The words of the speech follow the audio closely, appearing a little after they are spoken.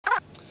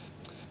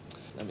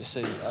Let me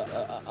see.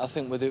 I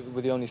think we're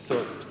the only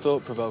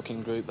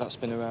thought-provoking group that's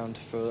been around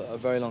for a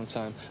very long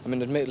time. I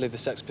mean, admittedly, the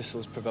Sex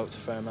Pistols provoked a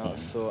fair amount of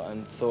thought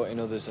and thought in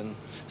others and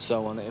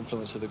so on,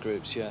 influence other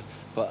groups, yeah.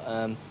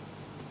 But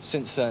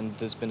since then,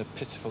 there's been a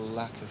pitiful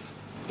lack of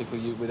people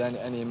with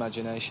any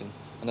imagination.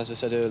 And as I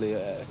said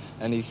earlier,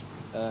 any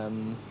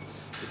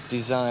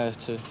desire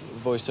to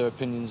voice their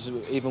opinions,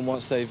 even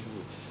once they've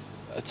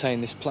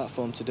attained this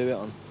platform to do it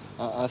on.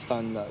 I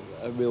found that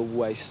a real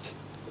waste,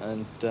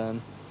 and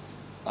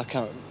I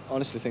can't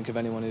honestly think of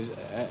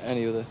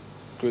any other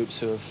groups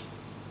who have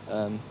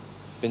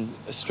been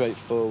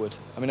straightforward.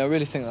 I mean, I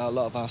really think that a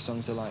lot of our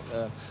songs are like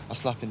a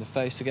slap in the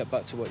face. To get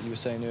back to what you were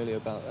saying earlier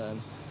about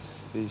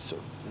these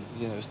sort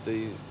of, you know,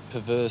 the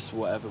perverse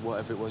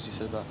whatever it was you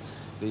said about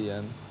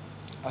the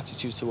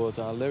attitude towards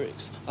our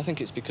lyrics. I think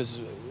it's because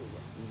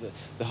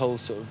the whole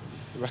sort of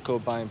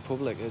record buying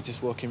public are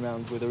just walking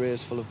around with their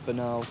ears full of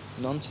banal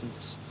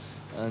nonsense.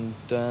 And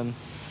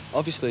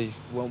obviously,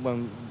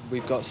 when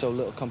we've got so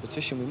little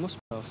competition, we must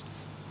be most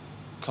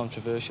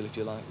controversial, if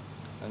you like,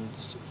 and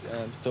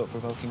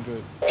thought-provoking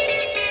group.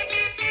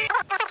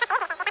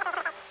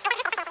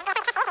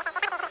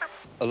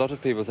 A lot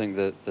of people think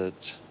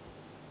that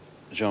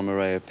Jean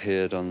Marais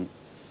appeared on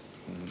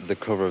the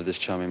cover of This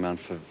Charming Man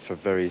for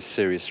very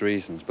serious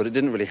reasons, but it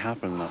didn't really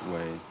happen that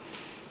way.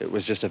 It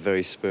was just a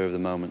very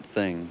spur-of-the-moment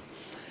thing,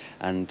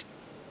 and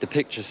the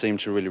picture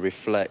seemed to really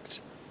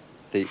reflect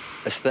the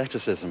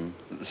aestheticism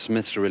that the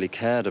Smiths really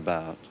cared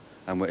about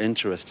and were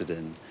interested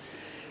in.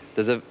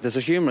 There's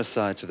a humorous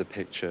side to the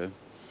picture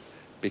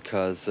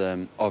because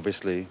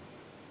obviously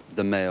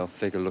the male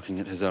figure looking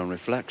at his own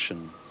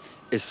reflection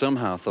is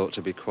somehow thought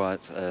to be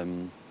quite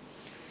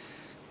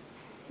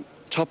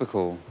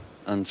topical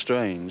and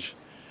strange,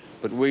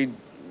 but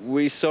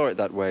we saw it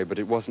that way, but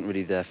it wasn't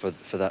really there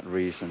for that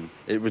reason.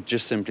 It was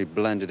just simply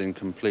blended in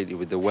completely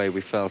with the way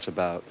we felt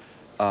about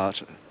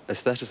art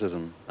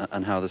aestheticism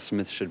and how the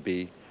Smiths should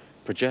be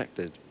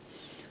projected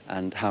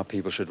and how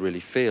people should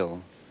really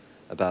feel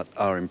about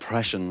our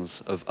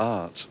impressions of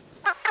art.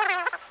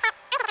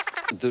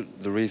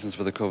 The reasons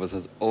for the covers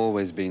has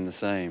always been the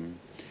same.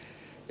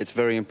 It's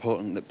very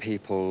important that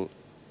people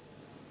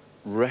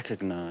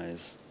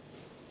recognize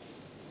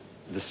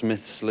the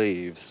Smith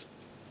sleeves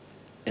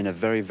in a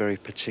very, very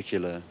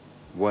particular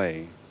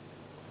way.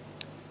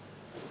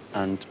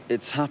 And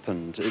it's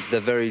happened.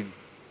 They're very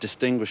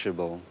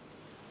distinguishable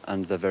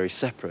and they're very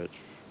separate.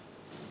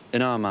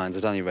 In our minds,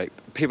 at any rate,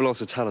 people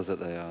also tell us that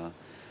they are.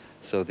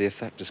 So the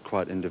effect is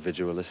quite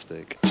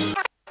individualistic.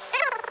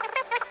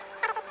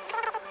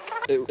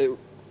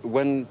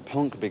 When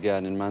punk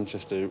began in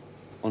Manchester,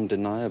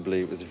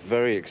 undeniably, it was a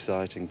very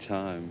exciting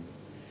time.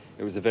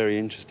 It was a very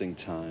interesting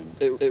time.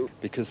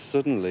 Because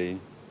suddenly,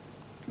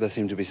 there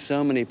seemed to be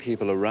so many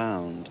people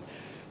around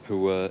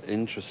who were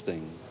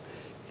interesting.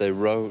 They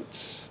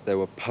wrote, they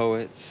were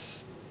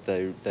poets,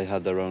 they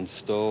had their own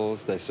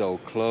stores, they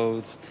sold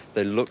clothes,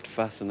 they looked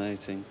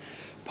fascinating.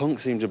 Punk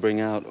seemed to bring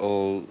out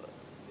all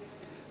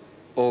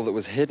that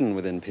was hidden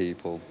within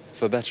people,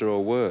 for better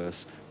or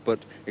worse, but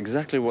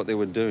exactly what they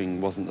were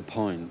doing wasn't the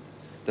point.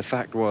 The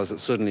fact was that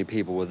suddenly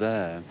people were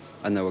there,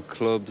 and there were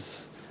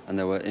clubs, and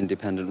there were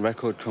independent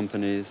record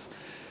companies.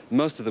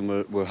 Most of them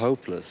were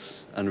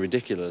hopeless and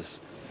ridiculous,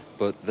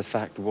 but the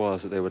fact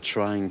was that they were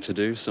trying to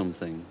do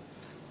something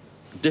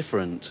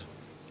different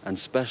and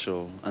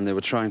special, and they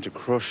were trying to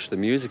crush the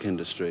music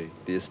industry,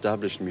 the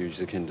established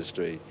music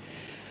industry,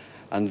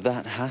 and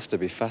that has to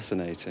be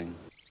fascinating.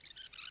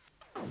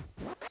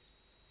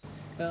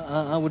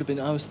 I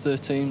was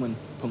 13 when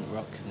punk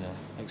rock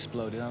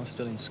exploded. I was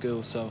still in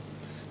school, so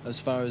as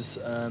far as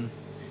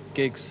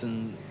gigs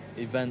and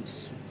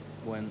events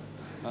went,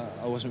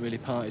 I wasn't really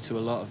party to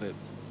a lot of it.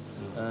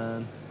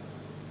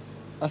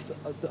 I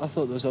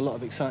thought there was a lot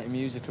of exciting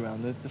music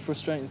around. The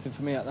frustrating thing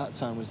for me at that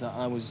time was that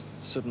I was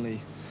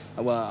suddenly,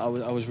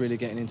 well, I was really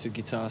getting into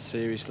guitar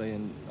seriously,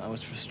 and I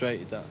was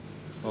frustrated that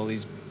all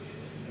these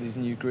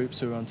new groups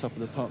who were on top of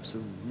the pops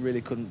who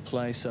really couldn't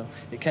play, so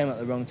it came at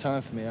the wrong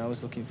time for me. I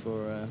was looking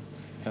for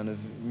kind of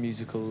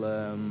musical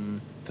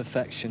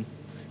perfection,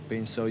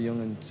 being so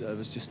young, and I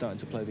was just starting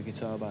to play the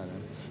guitar by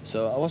then.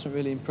 So I wasn't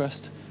really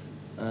impressed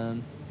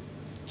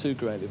too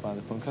greatly by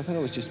the punk. I think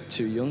I was just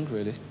too young,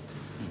 really.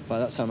 By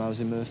that time I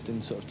was immersed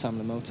in sort of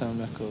Tamla Motown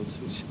records,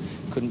 which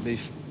couldn't be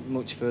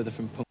much further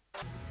from punk.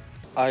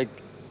 I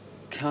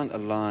can't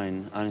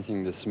align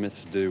anything the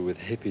Smiths do with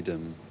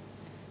hippiedom.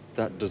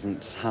 That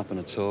doesn't happen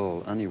at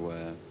all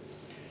anywhere.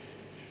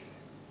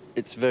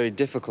 It's very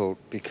difficult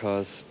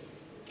because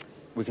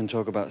we can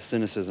talk about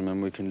cynicism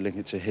and we can link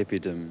it to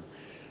hippiedom,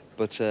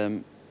 but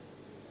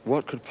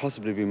what could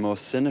possibly be more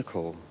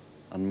cynical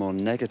and more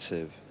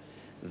negative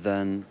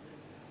than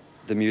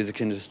the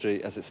music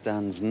industry as it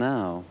stands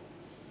now?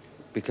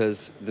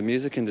 Because the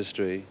music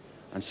industry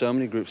and so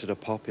many groups that are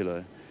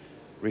popular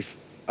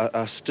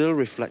are still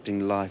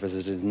reflecting life as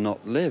it is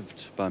not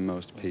lived by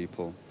most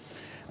people.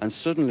 And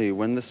suddenly,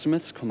 when the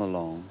Smiths come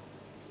along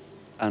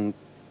and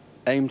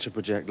aim to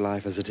project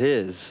life as it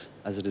is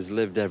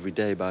lived every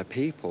day by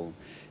people,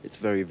 it's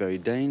very, very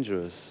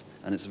dangerous.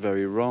 and it's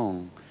very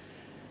wrong,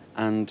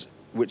 and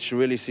which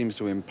really seems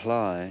to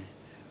imply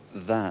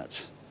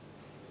that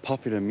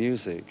popular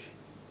music,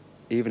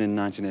 even in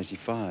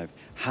 1985,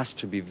 has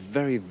to be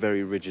very,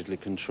 very rigidly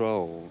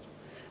controlled,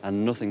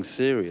 and nothing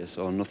serious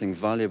or nothing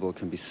valuable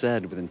can be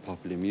said within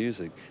popular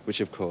music, which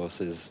of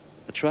course is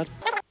a tragedy.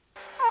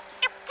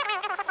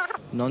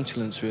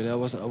 Nonchalance, really. I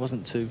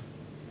wasn't too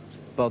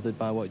bothered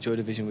by what Joy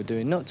Division were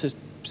doing. Not to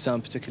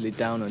sound particularly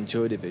down on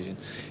Joy Division.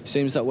 It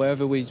seems that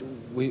wherever we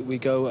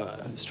go,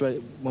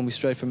 when we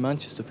stray from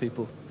Manchester,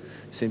 people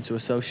seem to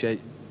associate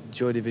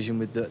Joy Division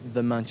with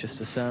the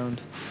Manchester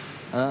sound.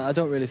 I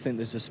don't really think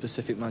there's a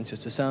specific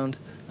Manchester sound,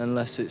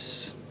 unless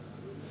it's,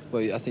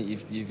 well, I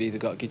think you've either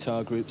got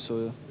guitar groups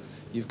or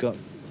you've got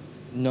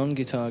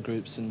non-guitar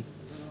groups, and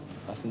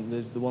I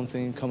think the one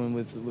thing in common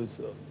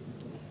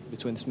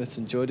between the Smiths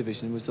and Joy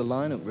Division was the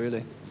lineup,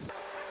 really.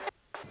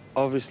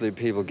 Obviously,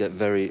 people get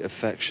very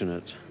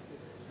affectionate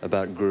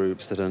about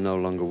groups that are no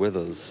longer with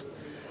us,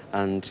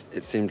 and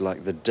it seemed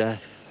like the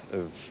death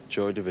of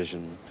Joy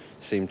Division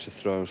seemed to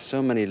throw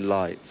so many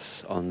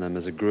lights on them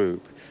as a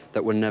group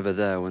that were never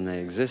there when they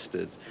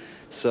existed.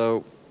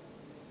 So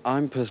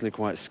I'm personally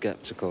quite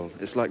sceptical.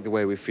 It's like the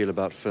way we feel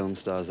about film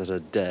stars that are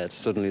dead.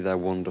 Suddenly they're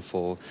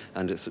wonderful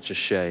and it's such a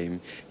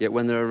shame. Yet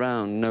when they're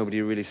around,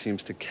 nobody really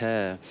seems to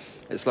care.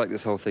 It's like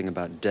this whole thing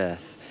about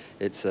death.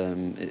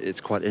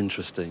 It's quite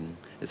interesting.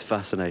 It's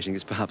fascinating.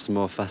 It's perhaps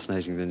more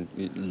fascinating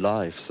than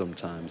life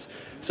sometimes.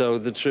 So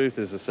the truth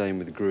is the same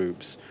with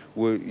groups.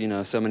 You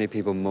know, so many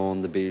people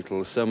mourn the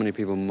Beatles, so many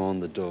people mourn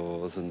the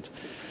Doors, and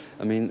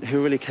I mean,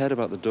 who really cared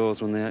about the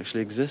Doors when they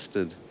actually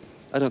existed?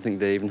 I don't think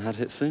they even had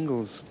hit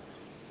singles.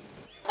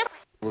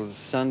 Well,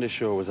 Sandie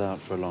Shaw was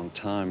out for a long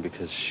time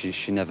because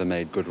she never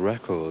made good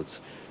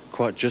records.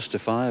 Quite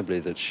justifiably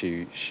that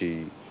she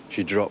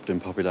dropped in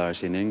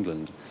popularity in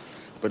England.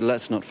 But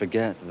let's not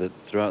forget that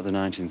throughout the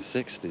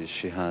 1960s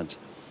she had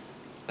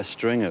a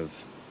string of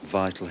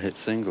vital hit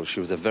singles.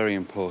 She was a very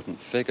important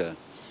figure.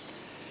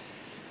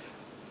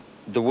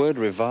 The word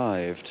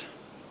revived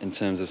in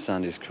terms of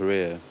Sandie's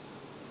career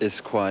is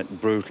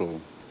quite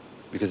brutal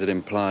because it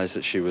implies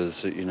that she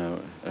was, you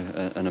know,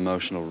 an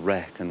emotional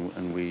wreck,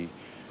 and we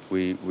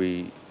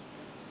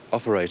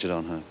operated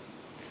on her,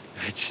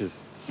 which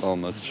is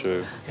almost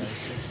true.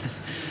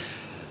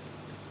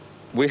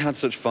 We had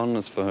such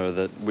fondness for her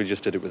that we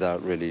just did it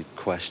without really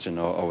question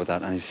or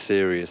without any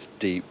serious,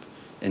 deep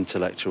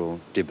intellectual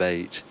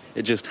debate.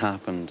 It just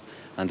happened,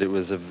 and it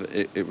was a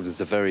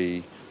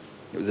very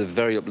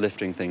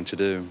uplifting thing to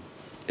do.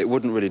 It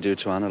wouldn't really do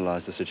to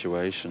analyse the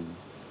situation.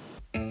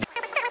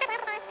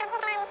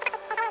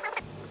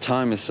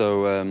 Time is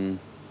so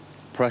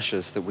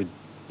precious that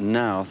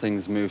now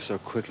things move so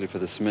quickly for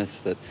the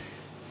Smiths that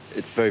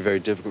it's very, very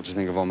difficult to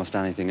think of almost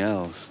anything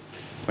else.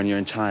 When your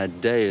entire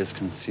day is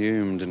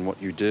consumed in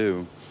what you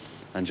do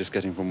and just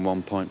getting from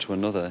one point to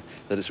another,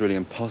 that it's really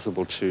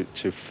impossible to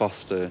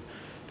foster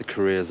the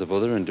careers of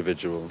other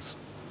individuals.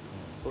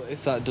 Well,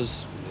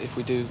 if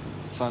we do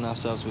find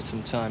ourselves with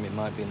some time, it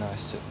might be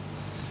nice to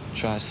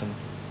try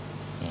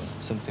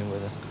something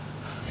with her.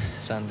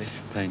 Sandie.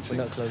 Painting.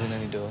 We're not closing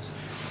any doors.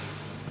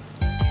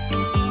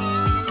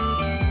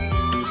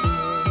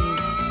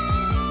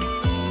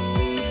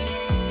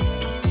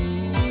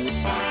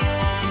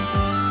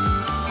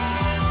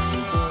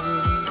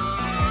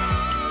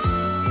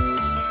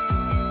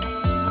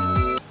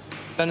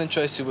 Ben and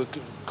Tracy were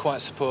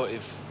quite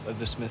supportive of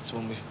the Smiths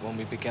when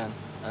we began,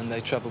 and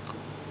they travelled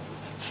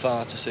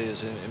far to see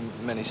us in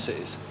many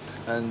cities,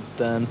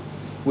 and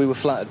we were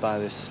flattered by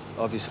this,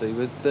 obviously,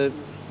 with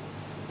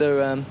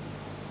their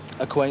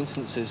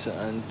acquaintances,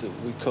 and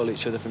we call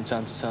each other from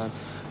time to time,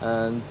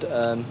 and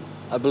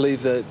I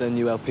believe that the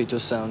new LP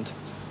does sound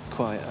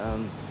quite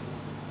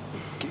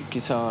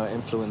guitar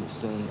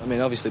influenced, and I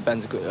mean, obviously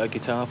Ben's a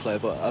guitar player,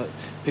 but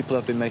people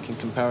have been making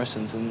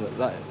comparisons, and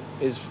that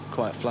is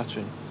quite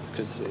flattering,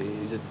 because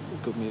he's a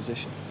good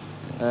musician.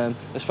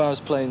 As far as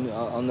playing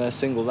on their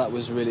single, that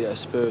was really a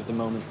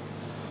spur-of-the-moment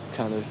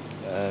kind of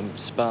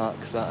spark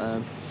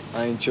that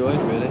I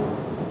enjoyed, really.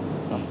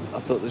 I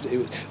thought that it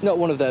was not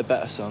one of their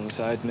better songs,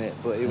 I admit,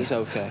 but it was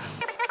okay.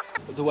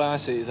 The way I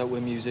see it is that we're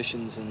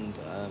musicians, and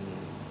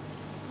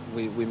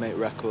we make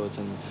records,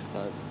 and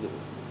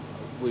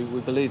we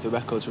believe the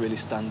records really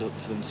stand up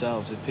for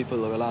themselves. If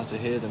people are allowed to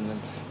hear them, then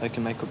they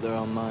can make up their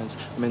own minds.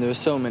 I mean, there are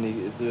so many,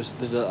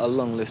 there's a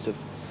long list of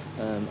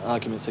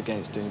arguments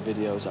against doing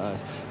videos. I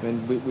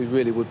mean, we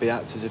really would be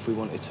actors if we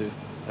wanted to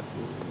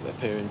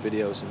appear in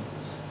videos in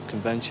a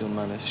conventional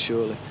manner,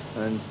 surely.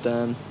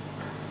 And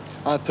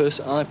I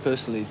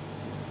personally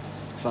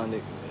find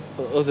it,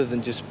 other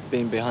than just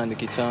being behind the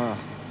guitar,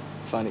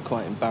 find it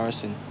quite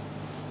embarrassing.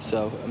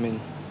 So, I mean,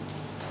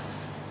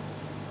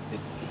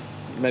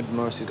 maybe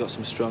Morrissey's got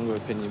some stronger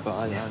opinion, but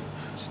I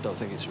just don't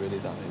think it's really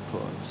that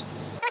important.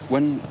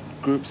 When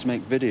groups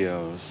make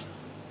videos,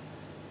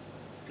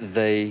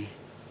 they're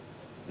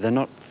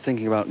not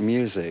thinking about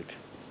music,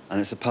 and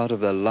it's a part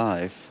of their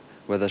life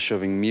where they're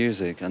shoving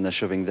music and they're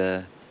shoving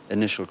their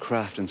initial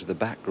craft into the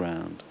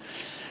background.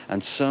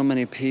 And so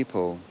many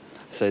people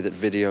say that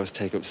videos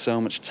take up so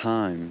much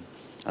time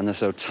and they're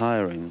so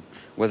tiring,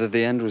 whether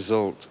the end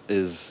result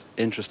is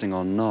interesting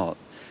or not,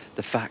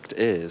 the fact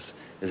is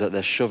that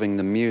they're shoving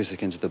the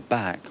music into the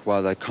back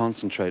while they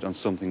concentrate on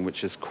something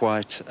which is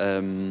quite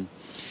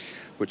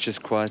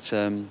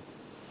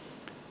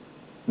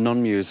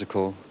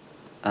non-musical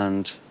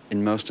and,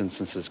 in most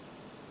instances,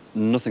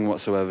 nothing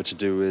whatsoever to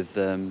do with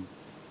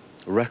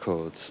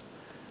records.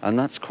 And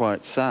that's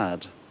quite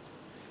sad,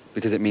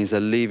 because it means they're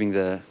leaving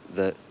the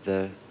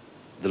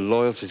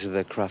loyalty to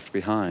their craft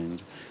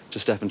behind to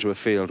step into a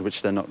field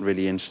which they're not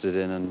really interested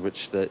in and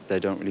which they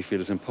don't really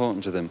feel is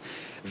important to them.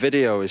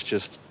 Video is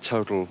just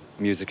total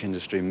music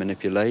industry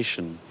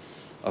manipulation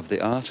of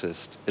the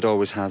artist. It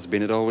always has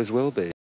been, it always will be.